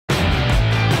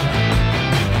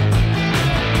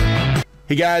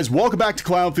Hey guys, welcome back to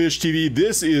CLOWNFISH TV.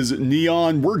 This is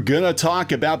Kneon. We're gonna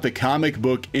talk about the comic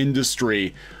book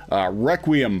industry.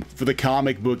 Requiem for the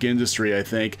comic book industry, I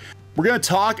think. We're gonna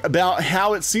talk about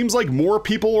how it seems like more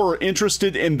people are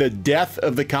interested in the death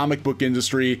of the comic book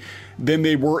industry than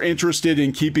they were interested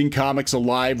in keeping comics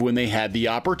alive when they had the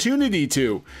opportunity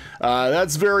to.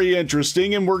 That's very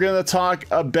interesting, and we're gonna talk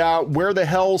about where the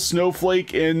hell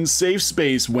Snowflake and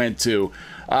Safespace went to.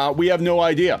 We have no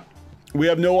idea. We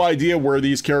have no idea where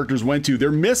these characters went to.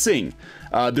 They're missing.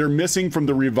 They're missing from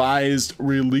the revised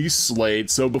release slate.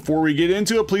 So before we get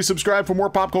into it, please subscribe for more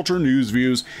pop culture news,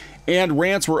 views, and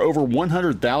rants. We're over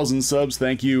 100,000 subs.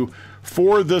 Thank you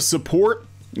for the support.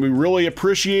 We really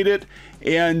appreciate it.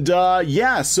 And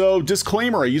yeah, so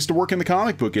disclaimer, I used to work in the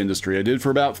comic book industry. I did for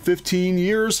about 15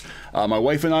 years. My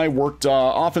wife and I worked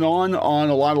off and on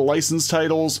a lot of licensed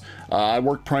titles. I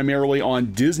worked primarily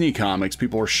on Disney comics.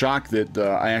 People are shocked that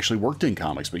I actually worked in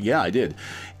comics, but yeah, I did.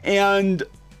 And,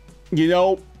 you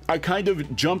know, I kind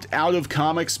of jumped out of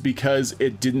comics because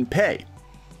it didn't pay.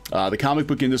 The comic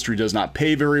book industry does not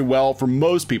pay very well for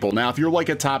most people. Now, if you're like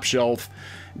a top shelf,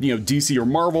 you know, DC or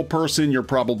Marvel person, you're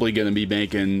probably going to be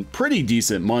making pretty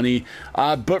decent money.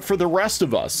 But for the rest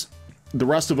of us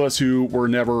who were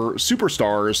never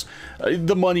superstars,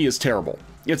 the money is terrible.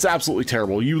 It's absolutely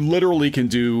terrible. You literally can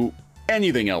do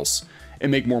anything else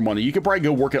and make more money. You could probably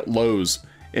go work at Lowe's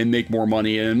and make more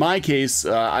money. And in my case,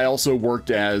 I also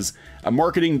worked as a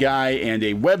marketing guy and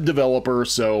a web developer,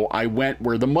 so I went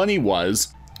where the money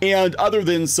was. And other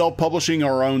than self-publishing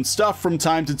our own stuff from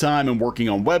time to time and working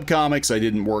on webcomics, I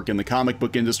didn't work in the comic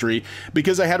book industry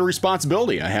because I had a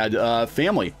responsibility. I had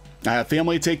family. I had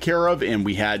family to take care of, and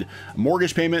we had a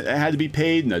mortgage payment that had to be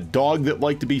paid and a dog that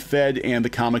liked to be fed, and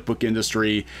the comic book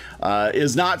industry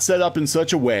is not set up in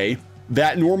such a way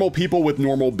that normal people with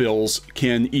normal bills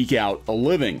can eke out a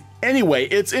living. Anyway,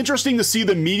 it's interesting to see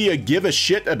the media give a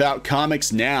shit about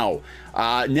comics now.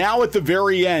 Now at the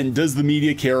very end, does the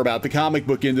media care about the comic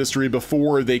book industry?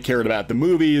 Before they cared about the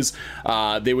movies,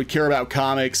 they would care about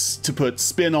comics to put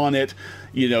spin on it,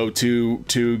 you know,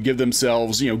 to give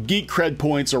themselves, you know, geek cred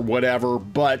points or whatever,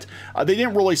 but they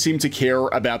didn't really seem to care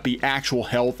about the actual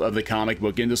health of the comic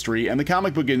book industry, and the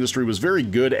comic book industry was very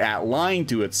good at lying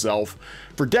to itself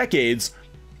for decades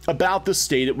about the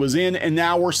state it was in. And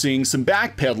now we're seeing some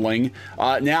backpedaling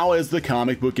now as the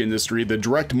comic book industry, the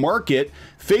direct market,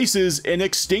 faces an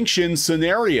extinction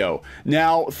scenario.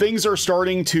 Now things are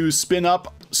starting to spin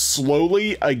up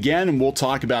slowly again, and we'll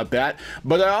talk about that.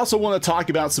 But I also want to talk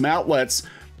about some outlets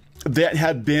that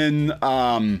have been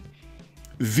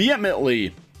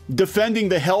vehemently defending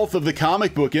the health of the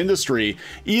comic book industry,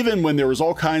 even when there was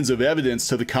all kinds of evidence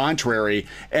to the contrary,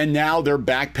 and now they're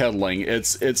backpedaling.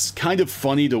 It's kind of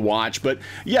funny to watch, but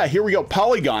yeah, here we go.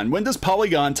 Polygon. When does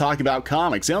Polygon talk about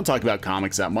comics? They don't talk about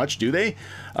comics that much, do they?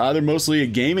 They're mostly a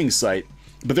gaming site,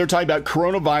 but they're talking about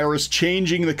coronavirus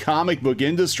changing the comic book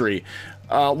industry.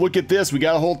 Look at this. We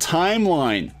got a whole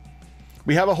timeline.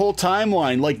 We have a whole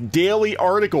timeline, like daily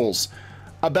articles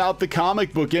about the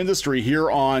comic book industry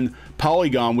here on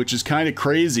Polygon, which is kind of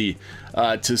crazy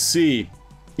to see.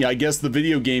 Yeah, I guess the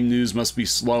video game news must be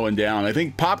slowing down. I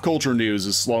think pop culture news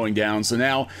is slowing down, so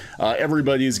now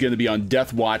everybody's going to be on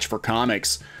death watch for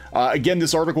comics. Again,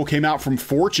 this article came out from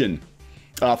Fortune.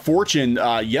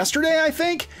 Yesterday, I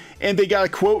think, and they got a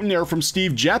quote in there from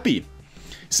Steve Geppi.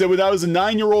 So when I was a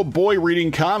 9-year-old boy reading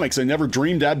comics, I never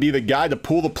dreamed I'd be the guy to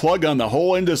pull the plug on the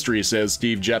whole industry, says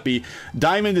Steve Geppi.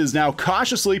 Diamond is now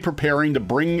cautiously preparing to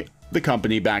bring the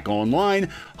company back online,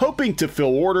 hoping to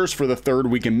fill orders for the 3rd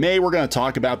week in May. We're going to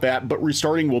talk about that, but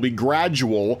restarting will be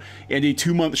gradual, and a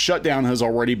 2-month shutdown has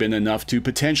already been enough to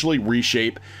potentially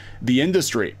reshape the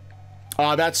industry.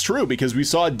 That's true, because we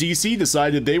saw DC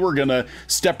decided they were going to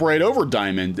step right over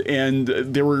Diamond, and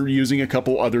they were using a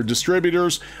couple other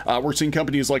distributors. We're seeing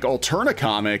companies like Alterna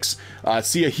Comics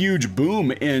see a huge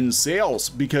boom in sales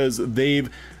because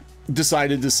they've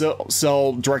decided to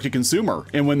sell direct-to-consumer,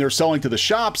 and when they're selling to the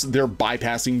shops, they're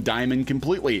bypassing Diamond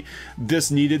completely. This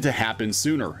needed to happen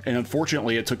sooner, and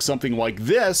unfortunately it took something like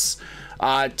this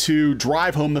to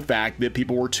drive home the fact that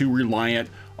people were too reliant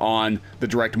on the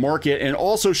direct market, and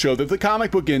also show that the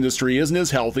comic book industry isn't as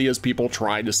healthy as people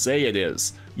try to say it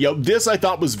is. Yo, this I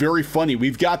thought was very funny.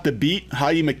 We've got The Beat,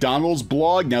 Heidi McDonald's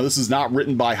blog. Now this is not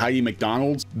written by Heidi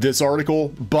McDonald's, this article,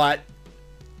 but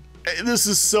this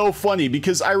is so funny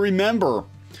because I remember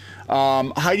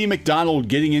Heidi McDonald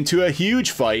getting into a huge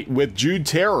fight with Jude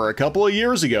Terror a couple of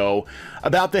years ago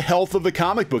about the health of the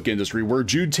comic book industry, where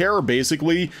Jude Terror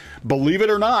basically, believe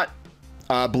it or not,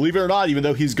 Believe it or not, even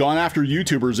though he's gone after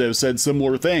YouTubers that have said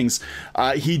similar things,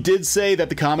 he did say that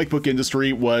the comic book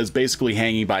industry was basically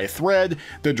hanging by a thread.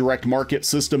 The direct market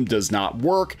system does not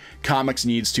work. Comics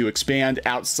needs to expand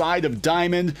outside of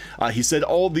Diamond. He said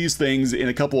all of these things in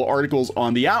a couple of articles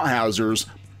on the Outhousers,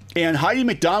 and Heidi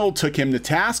McDonald took him to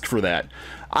task for that.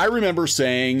 I remember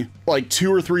saying like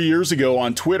 2 or 3 years ago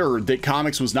on Twitter that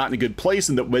comics was not in a good place,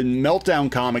 and that when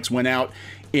Meltdown Comics went out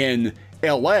in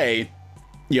LA,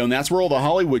 and that's where all the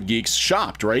Hollywood geeks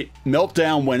shopped, right?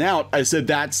 Meltdown went out. I said,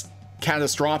 that's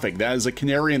catastrophic. That is a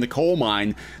canary in the coal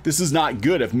mine. This is not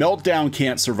good. If Meltdown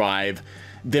can't survive,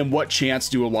 then what chance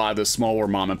do a lot of the smaller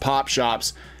mom and pop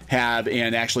shops have?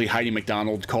 And actually, Heidi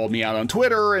McDonald called me out on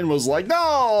Twitter and was like,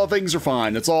 no, things are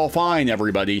fine. It's all fine,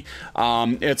 everybody.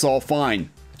 It's all fine.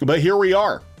 But here we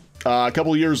are. A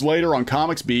couple of years later on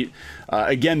Comics Beat,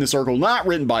 again, this article not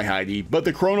written by Heidi, but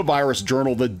the Coronavirus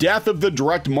Journal, the death of the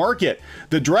direct market.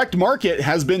 The direct market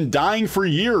has been dying for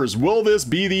years. Will this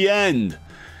be the end?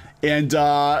 And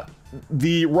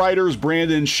the writers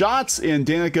Brandon Schatz and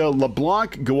Danica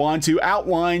LeBlanc go on to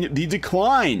outline the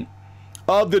decline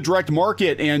of the direct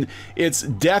market and its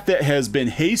death that has been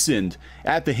hastened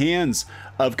at the hands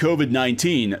of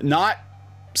COVID-19, not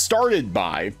started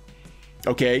by,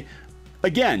 okay,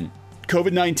 again,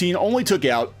 COVID-19 only took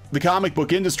out the comic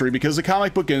book industry because the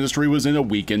comic book industry was in a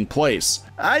weakened place.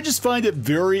 I just find it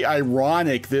very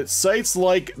ironic that sites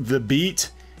like The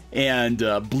Beat and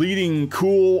Bleeding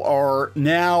Cool are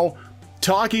now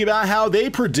talking about how they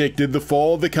predicted the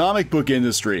fall of the comic book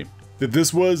industry, that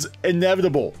this was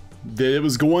inevitable, that it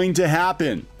was going to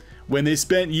happen, when they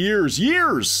spent years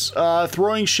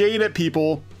throwing shade at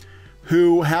people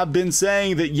who have been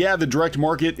saying that, yeah, the direct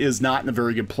market is not in a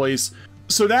very good place.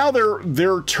 So now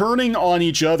they're turning on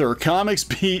each other. Comics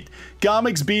Beat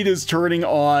is turning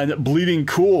on Bleeding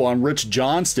Cool, on Rich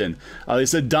Johnston. They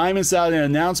said Diamond sent out an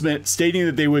announcement stating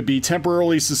that they would be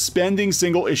temporarily suspending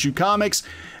single-issue comics.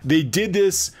 They did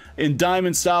this in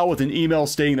Diamond style with an email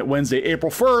stating that Wednesday,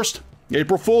 April 1st,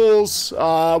 April Fools,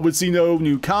 would see no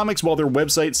new comics, while their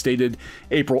website stated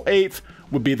April 8th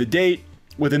would be the date.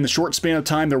 Within the short span of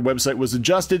time, their website was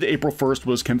adjusted. April 1st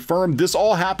was confirmed. This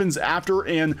all happens after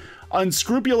an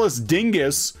unscrupulous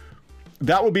dingus,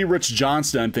 that would be Rich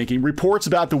Johnston, I'm thinking, reports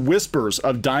about the whispers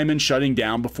of Diamond shutting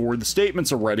down before the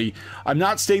statements are ready. I'm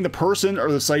not stating the person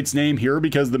or the site's name here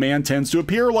because the man tends to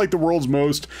appear like the world's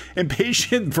most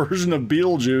impatient version of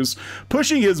Beetlejuice,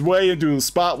 pushing his way into the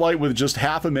spotlight with just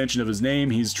half a mention of his name.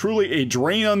 He's truly a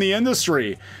drain on the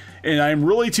industry, and I'm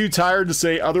really too tired to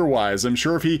say otherwise. I'm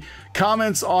sure if he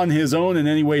comments on his own in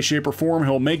any way, shape, or form,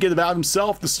 he'll make it about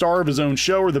himself, the star of his own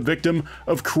show, or the victim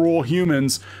of cruel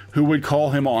humans who would call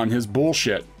him on his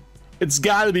bullshit. It's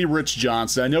got to be Rich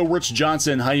Johnston. I know Rich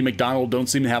Johnston and Heidi McDonald don't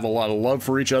seem to have a lot of love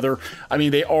for each other. I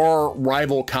mean, they are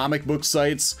rival comic book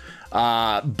sites,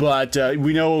 but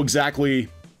we know exactly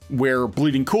where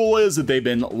Bleeding Cool is, that they've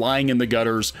been lying in the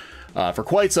gutters for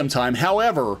quite some time.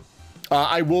 However,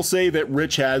 I will say that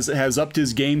Rich has upped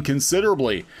his game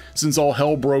considerably since all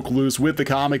hell broke loose with the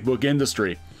comic book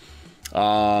industry.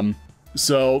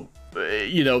 So,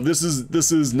 you know, this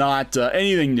is not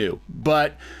anything new.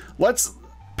 But let's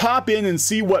pop in and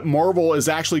see what Marvel is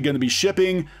actually going to be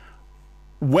shipping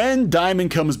when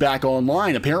Diamond comes back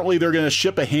online. Apparently, they're going to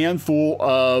ship a handful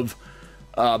of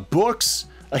books,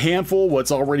 a handful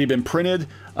what's already been printed.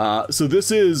 So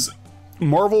this is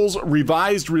Marvel's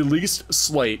revised release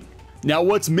slate. Now,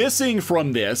 what's missing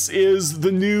from this is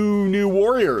the new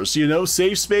Warriors, you know,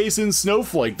 Safespace and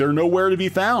Snowflake. They're nowhere to be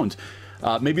found.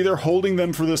 Maybe they're holding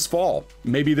them for this fall.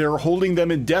 Maybe they're holding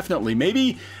them indefinitely.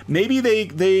 Maybe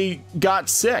they got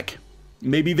sick.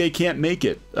 Maybe they can't make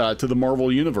it to the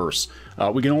Marvel Universe.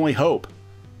 We can only hope.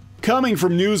 Coming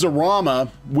from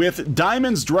Newsarama, with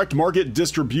Diamond's direct market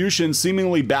distribution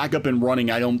seemingly back up and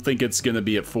running, I don't think it's going to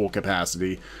be at full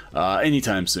capacity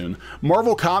anytime soon.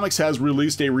 Marvel Comics has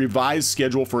released a revised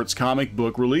schedule for its comic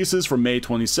book releases from May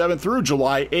 27th through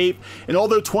July 8th, and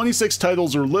although 26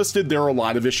 titles are listed, there are a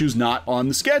lot of issues not on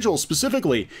the schedule.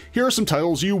 Specifically, here are some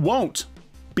titles you won't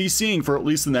be seeing for at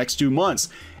least the next 2 months.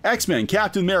 X-Men,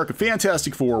 Captain America,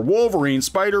 Fantastic Four, Wolverine,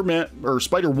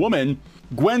 Spider-Woman,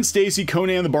 Gwen Stacy,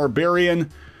 Conan the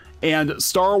Barbarian, and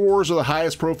Star Wars are the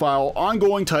highest profile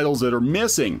ongoing titles that are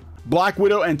missing. Black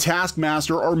Widow and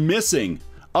Taskmaster are missing.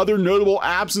 Other notable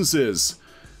absences: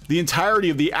 the entirety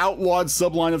of the Outlawed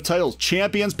subline of titles,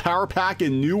 Champions, Power Pack,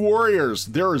 and New Warriors.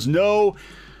 There is no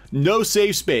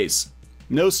Safespace,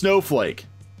 no Snowflake.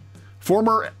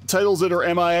 Former titles that are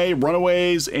MIA,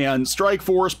 Runaways and Strike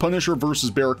Force, Punisher vs.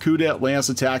 Barracuda, Atlantis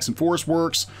Attacks and Force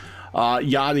Works,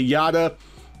 yada yada.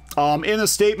 In a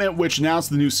statement which announced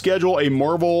the new schedule, a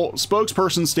Marvel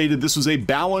spokesperson stated this was a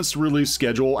balanced release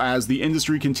schedule as the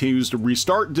industry continues to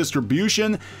restart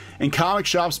distribution and comic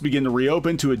shops begin to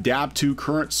reopen to adapt to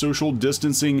current social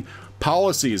distancing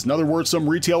policies. In other words, some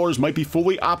retailers might be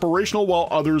fully operational while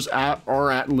others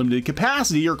are at limited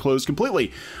capacity or closed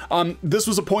completely. This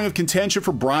was a point of contention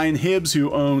for Brian Hibbs, who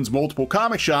owns multiple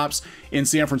comic shops in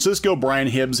San Francisco. Brian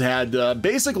Hibbs had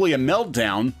basically a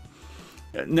meltdown.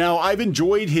 Now, I've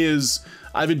enjoyed his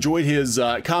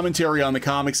commentary on the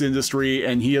comics industry,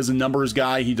 and he is a numbers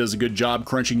guy. He does a good job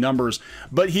crunching numbers,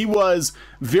 but he was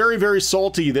very, very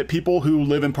salty that people who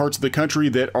live in parts of the country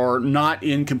that are not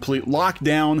in complete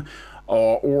lockdown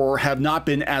or have not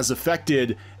been as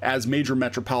affected as major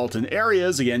metropolitan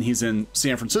areas, again, he's in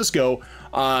San Francisco,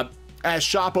 as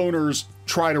shop owners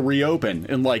try to reopen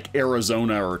in like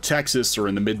Arizona or Texas or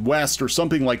in the Midwest or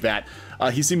something like that.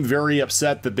 He seemed very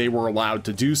upset that they were allowed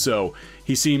to do so.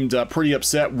 He seemed pretty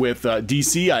upset with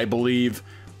DC, I believe,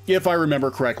 if I remember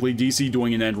correctly, DC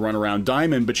doing an end run around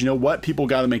Diamond. But you know what? People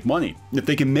got to make money. If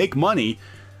they can make money,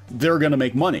 they're going to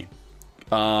make money.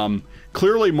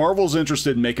 Clearly, Marvel's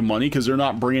interested in making money because they're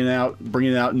not bringing out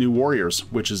New Warriors,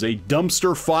 which is a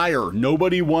dumpster fire.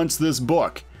 Nobody wants this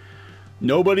book.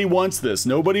 Nobody wants this.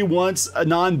 Nobody wants a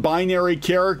non-binary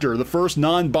character, the first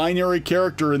non-binary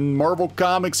character in Marvel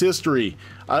Comics history,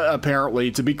 apparently,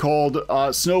 to be called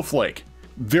Snowflake.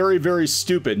 Very, very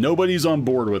stupid. Nobody's on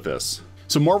board with this.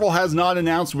 So Marvel has not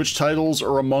announced which titles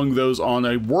are among those on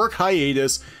a work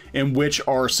hiatus and which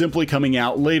are simply coming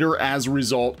out later as a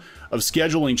result of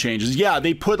scheduling changes. Yeah,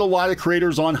 they put a lot of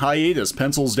creators on hiatus,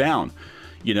 pencils down,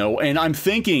 you know, and I'm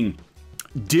thinking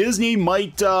Disney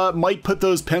might put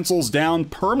those pencils down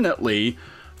permanently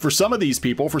for some of these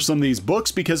people, for some of these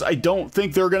books, because I don't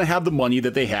think they're going to have the money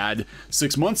that they had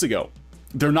 6 months ago.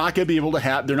 They're not going to be able to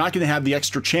have, they're not going to have the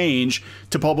extra change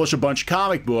to publish a bunch of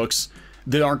comic books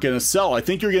that aren't going to sell. I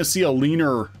think you're going to see a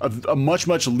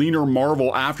much leaner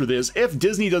Marvel after this if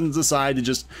Disney doesn't decide to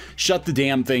just shut the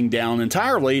damn thing down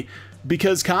entirely,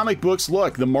 because comic books,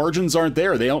 look, the margins aren't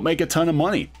there. They don't make a ton of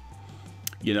money.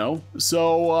 You know,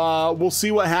 so we'll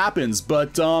see what happens.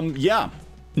 But yeah,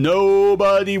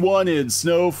 nobody wanted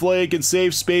Snowflake and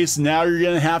Safespace. Now you're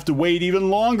going to have to wait even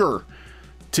longer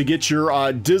to get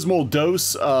your dismal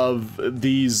dose of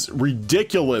these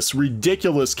ridiculous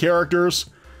characters.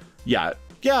 Yeah,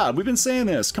 we've been saying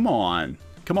this. Come on,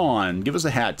 give us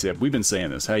a hat tip. We've been saying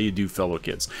this. How you do, fellow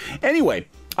kids. Anyway,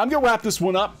 I'm going to wrap this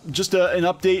one up. Just an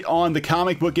update on the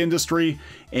comic book industry.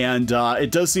 And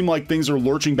it does seem like things are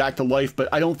lurching back to life, but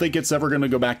I don't think it's ever going to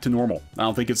go back to normal. I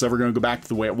don't think it's ever going to go back to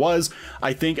the way it was.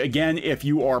 I think, again, if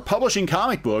you are publishing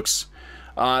comic books,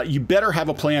 you better have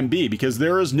a plan B, because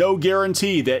there is no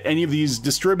guarantee that any of these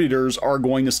distributors are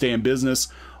going to stay in business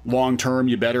long term.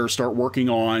 You better start working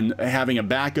on having a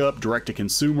backup direct to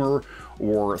consumer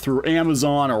or through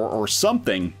Amazon or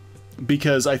something,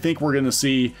 because I think we're going to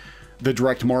see the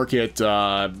direct market,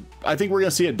 I think we're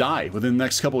going to see it die within the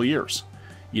next couple of years.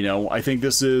 You know, I think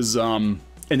this is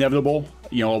inevitable.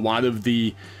 You know, a lot of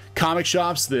the comic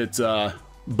shops that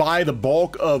buy the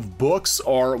bulk of books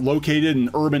are located in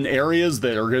urban areas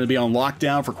that are going to be on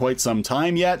lockdown for quite some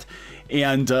time yet.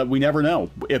 And we never know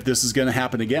if this is going to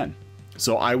happen again.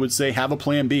 So I would say have a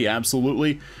plan B,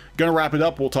 absolutely. Gonna wrap it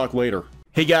up. We'll talk later.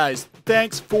 Hey guys,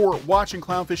 thanks for watching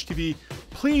Clownfish TV.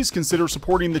 Please consider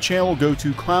supporting the channel. Go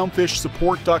to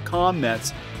clownfishsupport.com.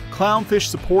 That's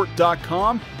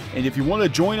clownfishsupport.com. And if you want to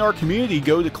join our community,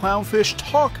 go to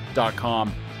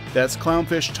clownfishtalk.com. That's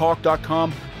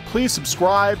clownfishtalk.com. Please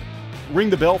subscribe,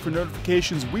 ring the bell for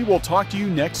notifications. We will talk to you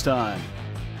next time.